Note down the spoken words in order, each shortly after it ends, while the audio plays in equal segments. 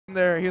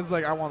there. He was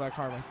like, I want that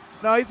karma.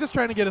 No, he's just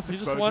trying to get us He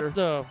exposure. just wants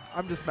to.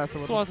 I'm just messing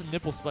with Just him. wants to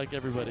nipple spike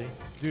everybody.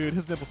 Dude,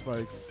 his nipple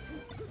spikes.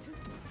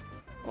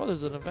 Oh,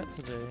 there's an event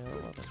today.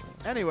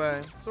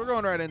 Anyway, so we're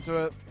going right into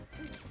it.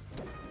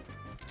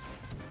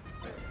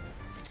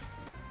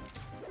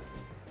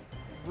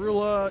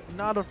 Rula,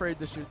 not afraid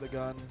to shoot the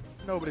gun.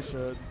 Nobody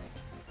should.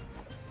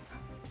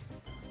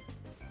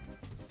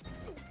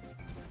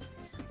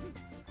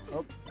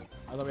 Oh,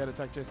 I thought we had a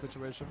tech chase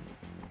situation.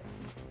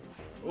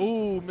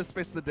 Ooh,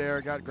 misspaced the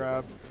dare, got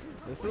grabbed.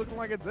 This is looking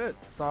like it's it.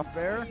 Soft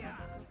bear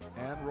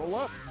and roll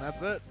up, and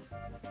that's it.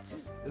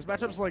 This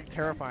matchup's like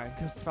terrifying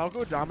because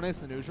Falco dominates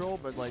the neutral,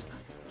 but like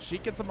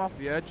Sheik gets him off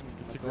the edge and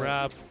Gets a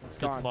grab,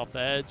 gets him off the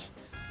edge.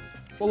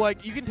 Well,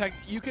 like you can tech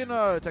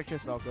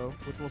chase Falco,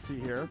 which we'll see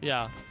here.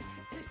 Yeah.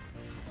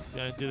 He's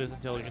gonna do this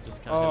until he can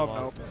just kind Oh of hit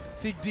him no! off.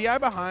 See, DI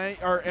behind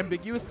or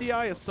ambiguous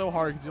DI is so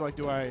hard because you're like,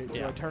 do I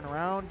turn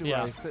around? Do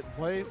Yeah. I sit in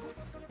place?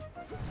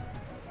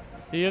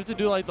 You have to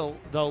do like the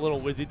little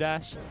whizzy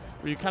dash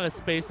where you kind of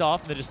space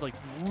off and they're just like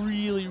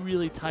really,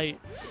 really tight.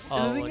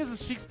 And the thing like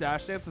is, Sheik's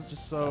dash dance is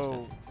just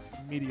so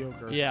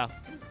mediocre. yeah.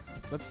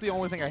 That's the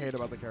only thing I hate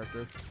about the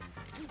character.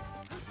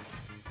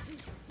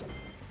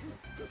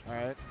 All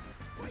right,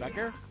 back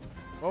air.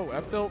 Oh,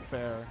 F tilt,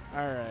 fair.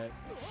 All right,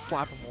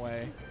 slap him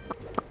away.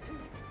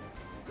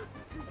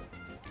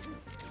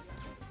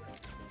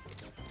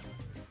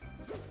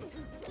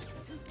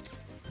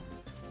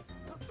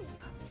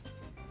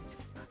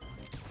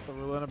 The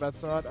Rula in a bed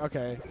spot.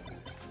 Okay.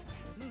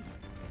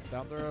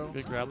 Down throw.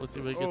 Good grab. Let's see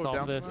what he gets off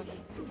down this. smash.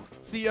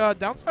 See,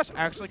 down smash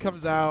actually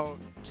comes out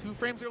 2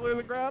 frames earlier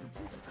than grab.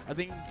 I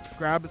think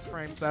grab is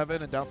frame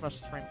 7 and down smash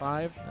is frame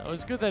 5. It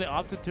was good that he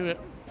opted to it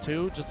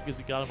too, just because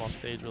he got him off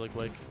stage really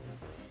quick.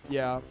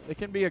 Yeah, it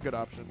can be a good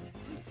option.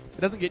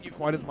 It doesn't get you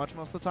quite as much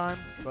most of the time,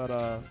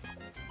 but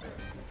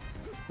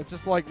it's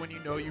just like when you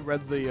know you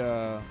read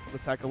the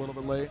tech a little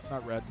bit late.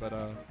 Not read, but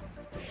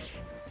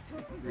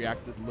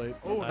reacted late.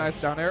 Oh, nice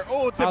down air.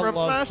 Oh, tipper up I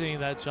love smash. seeing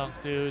that junk,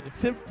 dude.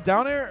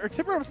 Down air or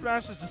tipper up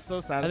smash is just so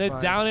satisfying. And then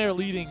down air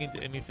leading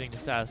into anything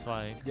is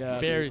satisfying.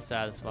 Yeah, Very dude.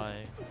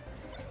 satisfying.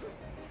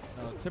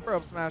 Tipper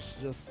up smash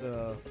just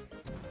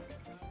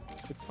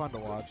it's fun to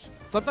watch.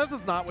 Sometimes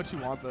it's not what you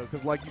want though,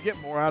 because like you get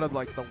more out of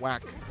like the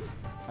whack.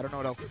 I don't know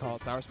what else to call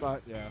it. Sour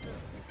spot. Yeah.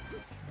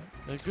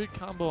 A good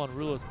combo on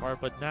Rula's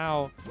part, but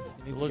now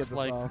it looks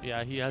like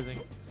he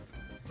hasn't.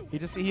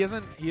 He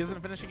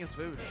isn't finishing his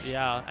food.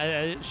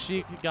 Yeah,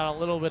 Sheik got a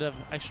little bit of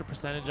extra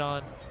percentage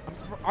on.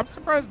 I'm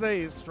surprised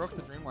they struck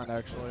the Dreamland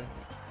actually.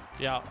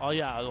 Yeah, oh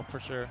yeah, for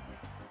sure.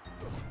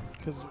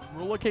 Because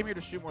Rula came here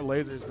to shoot more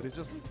lasers, but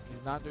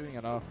he's not doing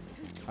enough.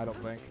 I don't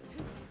think.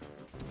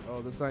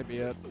 Oh, this might be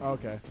it.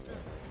 Okay.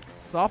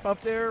 Soft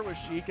up there with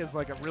Sheik is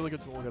like a really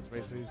good tool against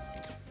spaces.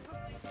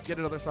 Get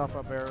another soft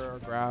up air or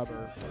grab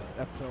or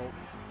F tilt.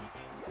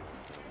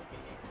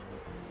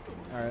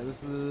 All right,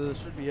 this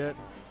should be it.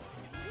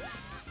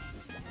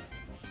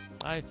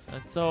 Nice.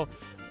 And so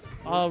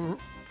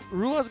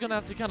Rula's going to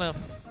have to kind of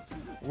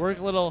work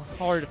a little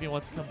hard if he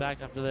wants to come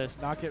back after this.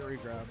 Not get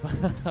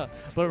re-grab.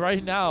 But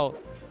right now,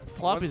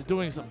 Plup is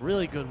doing some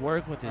really good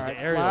work with his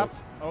aerials.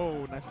 Slap.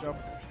 Oh, nice jump.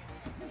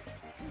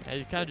 And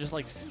you kind of just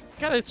like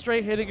kind of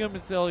straight hitting him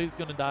until he's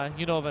going to die.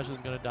 You know eventually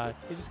he's going to die.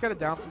 You just got to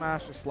down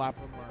smash or slap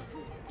him.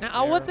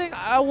 Now, one thing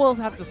I will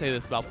have to say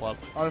this about Plup.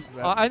 Oh, this is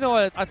it. I know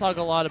I talk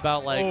a lot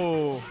about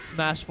like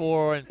Smash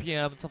 4 and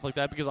PM and stuff like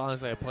that because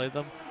honestly I played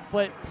them.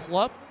 But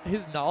Plup,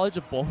 his knowledge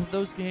of both of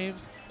those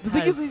games, the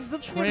thing is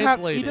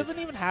he doesn't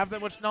even have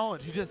that much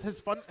knowledge. He just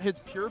his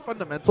pure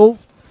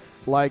fundamentals.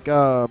 Like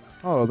oh,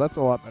 that's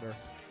a lot better.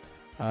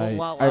 It's a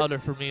lot louder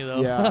for me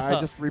though. Yeah,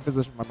 I just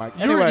repositioned my mic.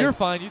 Anyway, you're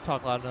fine. You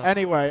talk loud enough.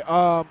 Anyway,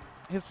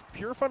 his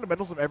pure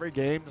fundamentals of every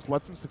game just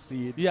lets him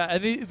succeed. Yeah,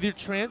 and they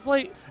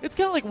translate. It's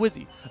kind of like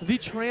Wizzy. They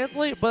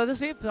translate, but at the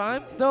same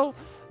time, though,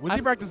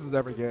 Wizzy practices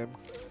every game.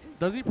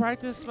 Does he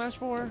practice Smash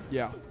 4?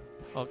 Yeah.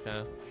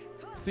 Okay.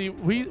 See,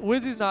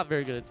 Wizzy's not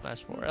very good at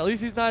Smash 4. At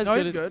least he's not as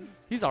good as. Good.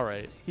 He's all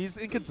right. He's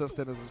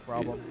inconsistent is his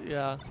problem.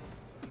 Yeah,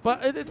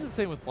 but it's the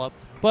same with Plup.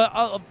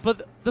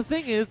 But the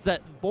thing is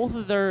that both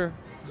of their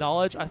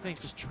knowledge, I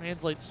think, just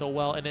translates so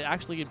well, and it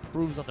actually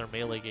improves on their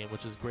melee game,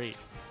 which is great.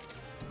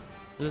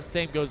 The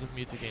same goes with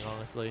Mewtwo King,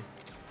 honestly.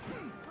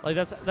 Like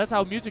that's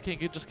how Mewtwo King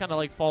could just kind of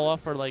like fall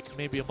off for like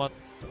maybe a month,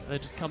 and then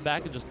just come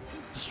back and just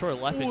destroy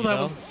Leffen.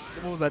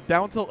 Ooh, what was that?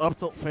 Down tilt, up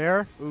tilt,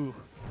 fair. Ooh.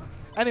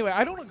 Anyway,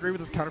 I don't agree with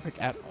this counter pick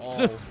at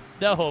all.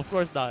 No, of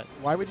course not.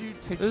 Why would you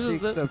take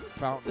Sheik to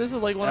Fountain? This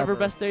is like one of her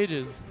best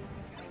stages.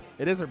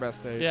 It is her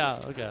best stage. Yeah.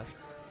 Okay.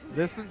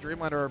 This and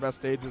Dreamland are her best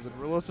stages, and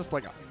Rula's just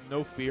like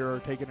no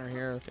fear taking her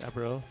here. Yeah,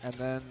 bro. And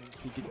then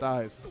she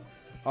dies.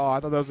 Oh, I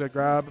thought that was a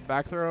grab,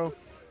 back throw.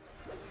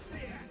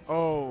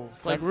 Oh.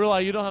 It's like,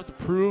 Rula, you don't have to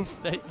prove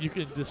that you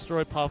can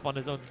destroy Puff on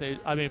his own stage.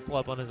 I mean,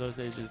 Plup on his own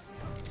stages.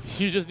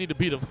 You just need to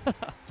beat him.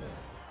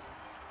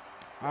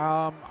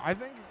 I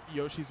think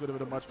Yoshi's would have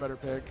been a much better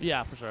pick.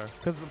 Yeah, for sure.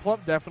 Because the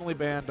Plup definitely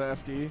banned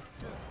FD.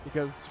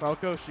 Because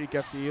Falco, Sheik,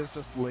 FD is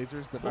just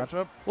lasers the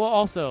matchup. Well,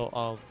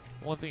 also,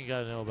 one thing you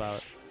got to know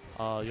about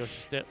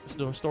Yoshi's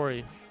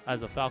story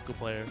as a Falco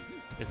player,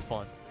 it's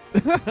fun.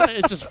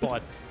 It's just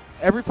fun.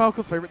 Every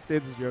Falco's favorite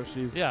stage is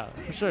Yoshi's. Yeah,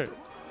 for sure.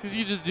 Because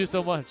you just do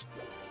so much.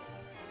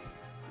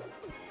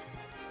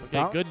 Okay,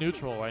 Falco? good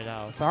neutral right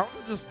now. Falco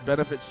just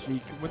benefits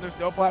Sheik. When there's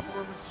no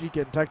platforms, she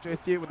can tech chase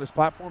you. When there's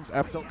platforms,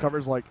 F tilt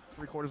covers like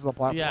 3/4 of the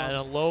platform. Yeah, and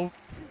a low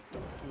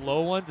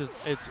ones is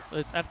it's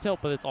F tilt,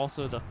 but it's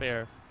also the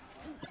fair.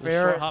 The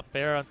Fair. short hop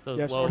fair on those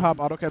Yeah, low. short hop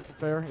auto cancel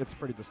fair. It's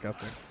pretty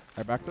disgusting. All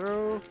right, back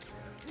throw.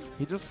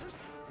 He just,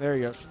 there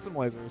you go. Shoot some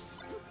lasers.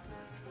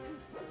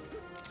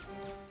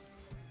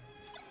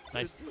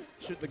 Nice.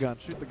 Shoot the gun.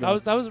 Shoot the gun.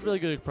 That was a really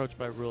good approach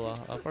by Rula.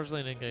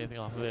 Unfortunately, I didn't get anything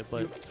off of it,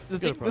 but it's a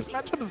good approach. This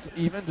matchup is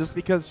even just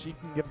because she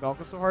can get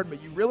Falco so hard,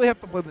 but you really have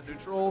to play the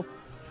neutral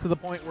to the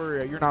point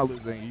where you're not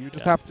losing. You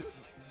just have to.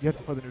 You have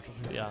to play the neutral.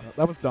 Yeah.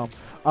 That was dumb.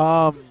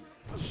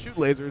 Shoot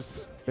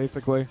lasers,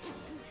 basically.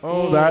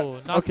 Oh, Ooh,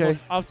 that. not Okay. the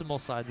most optimal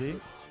side B.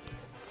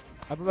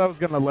 I thought that was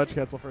gonna ledge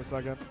cancel for a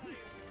second.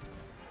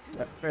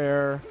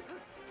 Fair.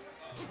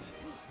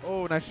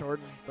 Oh, nice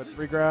shorten, but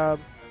regrab.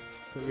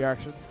 Good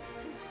reaction.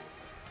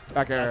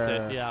 Back air. That's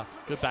it. Yeah,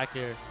 good back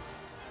here.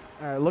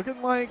 All right,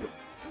 looking like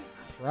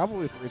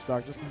probably free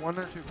stock. Just 1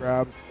 or 2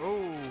 grabs.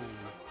 Oh.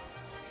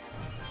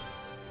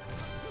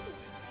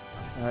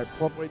 All right,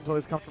 Plup wait until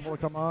he's comfortable to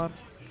come on.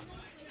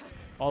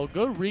 Oh,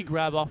 good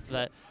re-grab off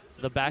that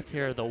the back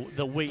air, the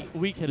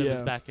weak hit of his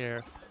Yeah. back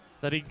air.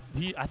 That he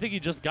I think he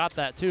just got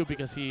that too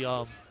because he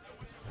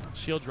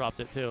shield dropped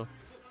it too.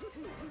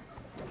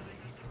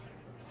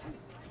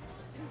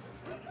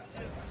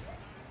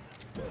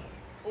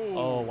 Ooh,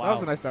 Oh, wow. That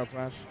was a nice down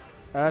smash.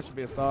 That should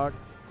be a stock.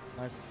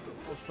 Nice.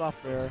 Oh,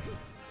 soft bear.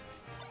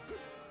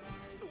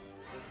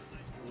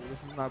 Ooh,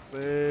 this is not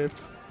safe.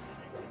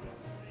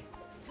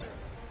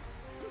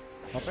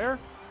 Up air?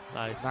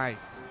 Nice. Nice.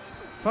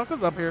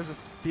 Falco's up here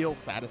just feels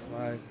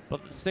satisfying.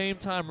 But at the same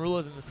time,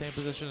 Rula's in the same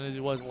position as he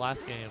was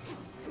last game.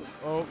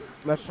 Oh,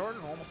 that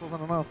shorten almost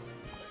wasn't enough.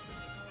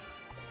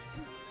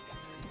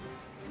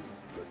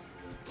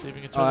 See if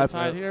he can Oh, turn the that's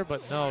tide it. here,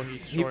 but no, he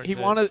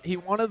shortens He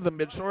wanted the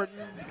mid shorten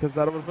because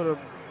that would put him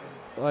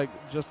like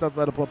just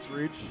outside of Plup's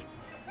reach.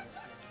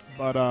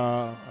 But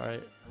All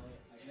right.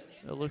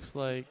 It looks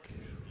like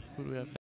who do we have?